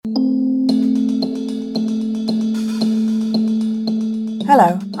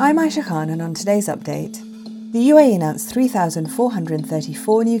Hello, I'm Aisha Khan, and on today's update, the UAE announced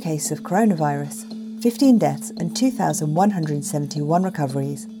 3,434 new cases of coronavirus, 15 deaths and 2,171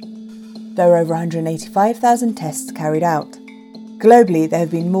 recoveries. There were over 185,000 tests carried out. Globally, there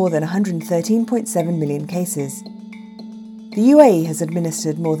have been more than 113.7 million cases. The UAE has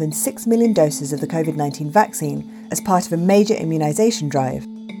administered more than 6 million doses of the COVID-19 vaccine as part of a major immunisation drive.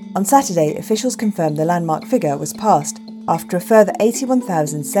 On Saturday, officials confirmed the landmark figure was passed after a further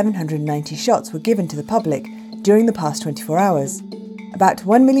 81,790 shots were given to the public during the past 24 hours. About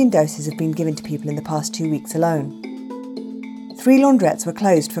 1 million doses have been given to people in the past 2 weeks alone. 3 laundrettes were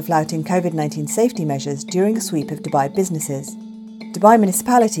closed for flouting COVID-19 safety measures during a sweep of Dubai businesses. Dubai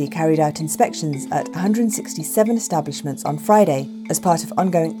Municipality carried out inspections at 167 establishments on Friday as part of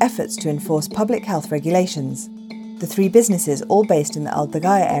ongoing efforts to enforce public health regulations. The 3 businesses, all based in the Al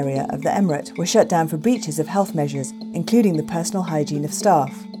Daghaya area of the Emirate, were shut down for breaches of health measures, including the personal hygiene of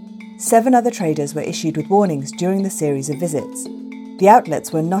staff. 7 other traders were issued with warnings during the series of visits. The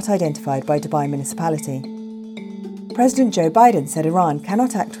outlets were not identified by Dubai Municipality. President Joe Biden said Iran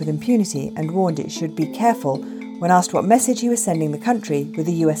cannot act with impunity and warned it should be careful when asked what message he was sending the country with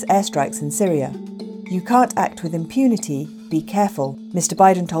the US airstrikes in Syria. "You can't act with impunity, be careful," Mr.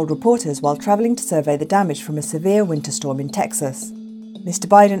 Biden told reporters while travelling to survey the damage from a severe winter storm in Texas. Mr.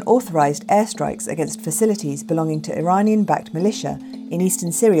 Biden authorised airstrikes against facilities belonging to Iranian-backed militia in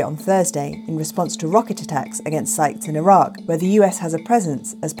eastern Syria on Thursday in response to rocket attacks against sites in Iraq, where the US has a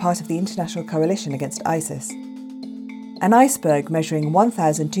presence as part of the international coalition against ISIS. An iceberg measuring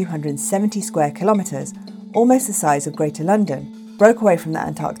 1,270 square kilometres, almost the size of Greater London, broke away from the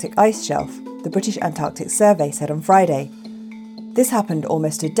Antarctic ice shelf, the British Antarctic Survey said on Friday. This happened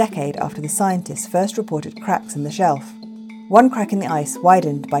almost a decade after the scientists first reported cracks in the shelf. One crack in the ice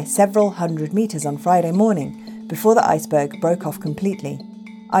widened by several hundred metres on Friday morning before the iceberg broke off completely.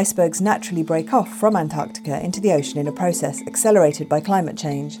 Icebergs naturally break off from Antarctica into the ocean in a process accelerated by climate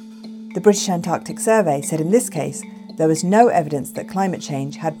change. The British Antarctic Survey said in this case there was no evidence that climate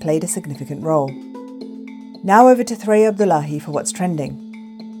change had played a significant role. Now over to Threya Abdullahi for what's trending.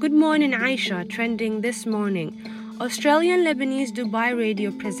 Good morning, Aisha. Trending this morning. Australian-Lebanese Dubai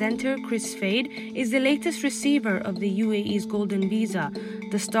radio presenter Chris Fade is the latest receiver of the UAE's Golden Visa.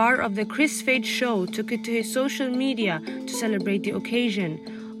 The star of the Chris Fade show took it to his social media to celebrate the occasion.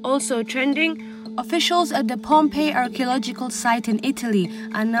 Also trending, officials at the Pompeii archaeological site in Italy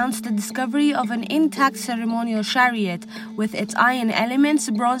announced the discovery of an intact ceremonial chariot with its iron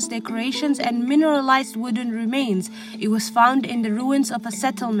elements, bronze decorations and mineralized wooden remains. It was found in the ruins of a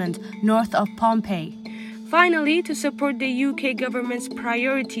settlement north of Pompeii. Finally, to support the UK government's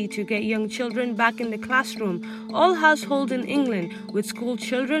priority to get young children back in the classroom, all households in England with school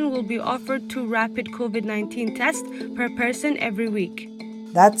children will be offered 2 rapid COVID-19 tests per person every week.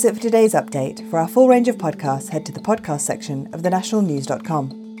 That's it for today's update. For our full range of podcasts, head to the podcast section of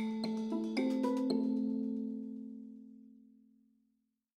thenationalnews.com.